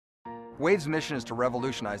WAVE's mission is to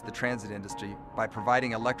revolutionize the transit industry by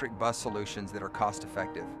providing electric bus solutions that are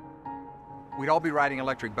cost-effective. We'd all be riding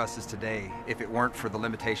electric buses today if it weren't for the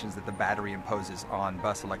limitations that the battery imposes on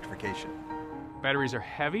bus electrification. Batteries are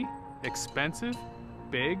heavy, expensive,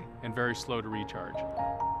 big, and very slow to recharge.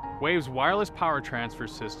 WAVE's wireless power transfer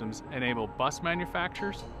systems enable bus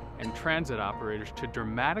manufacturers and transit operators to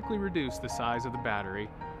dramatically reduce the size of the battery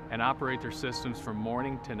and operate their systems from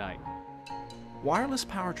morning to night. Wireless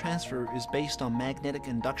power transfer is based on magnetic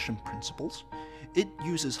induction principles. It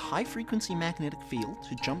uses high-frequency magnetic field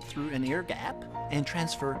to jump through an air gap and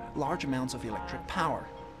transfer large amounts of electric power.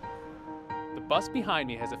 The bus behind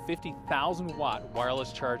me has a 50,000-watt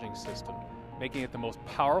wireless charging system, making it the most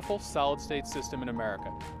powerful solid-state system in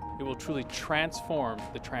America. It will truly transform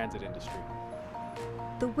the transit industry.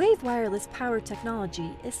 The WAVE wireless power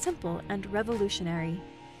technology is simple and revolutionary.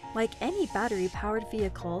 Like any battery-powered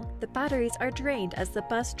vehicle, the batteries are drained as the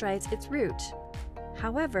bus drives its route.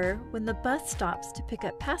 However, when the bus stops to pick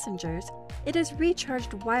up passengers, it is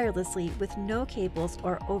recharged wirelessly with no cables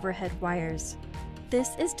or overhead wires.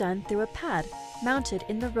 This is done through a pad mounted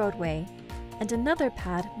in the roadway and another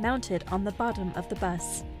pad mounted on the bottom of the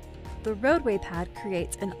bus. The roadway pad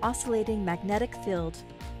creates an oscillating magnetic field.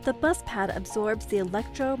 The bus pad absorbs the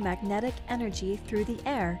electromagnetic energy through the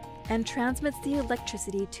air and transmits the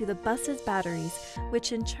electricity to the bus's batteries,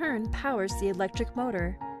 which in turn powers the electric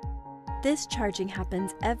motor. This charging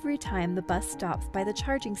happens every time the bus stops by the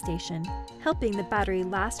charging station, helping the battery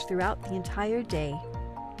last throughout the entire day.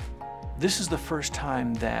 This is the first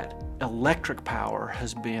time that electric power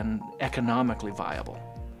has been economically viable.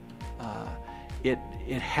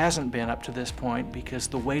 It hasn't been up to this point because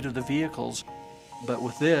the weight of the vehicles, but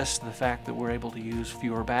with this, the fact that we're able to use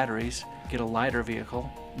fewer batteries, get a lighter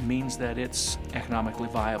vehicle, means that it's economically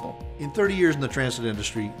viable. In 30 years in the transit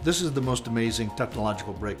industry, this is the most amazing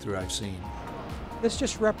technological breakthrough I've seen. This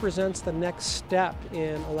just represents the next step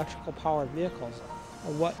in electrical powered vehicles.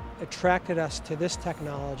 What attracted us to this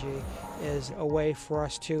technology is a way for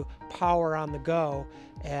us to power on the go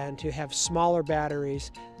and to have smaller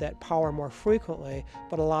batteries that power more frequently,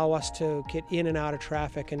 but allow us to get in and out of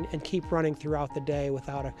traffic and keep running throughout the day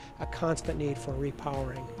without a constant need for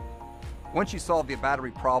repowering. Once you solve the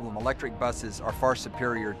battery problem, electric buses are far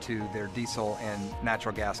superior to their diesel and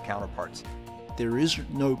natural gas counterparts. There is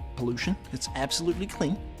no pollution. It's absolutely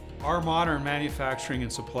clean. Our modern manufacturing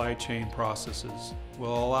and supply chain processes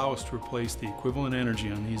will allow us to replace the equivalent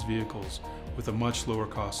energy on these vehicles with a much lower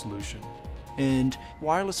cost solution. And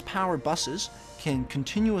wireless power buses can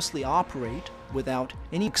continuously operate without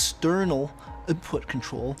any external input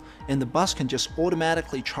control, and the bus can just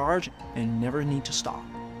automatically charge and never need to stop.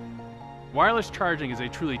 Wireless charging is a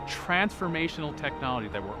truly transformational technology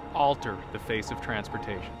that will alter the face of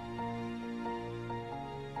transportation.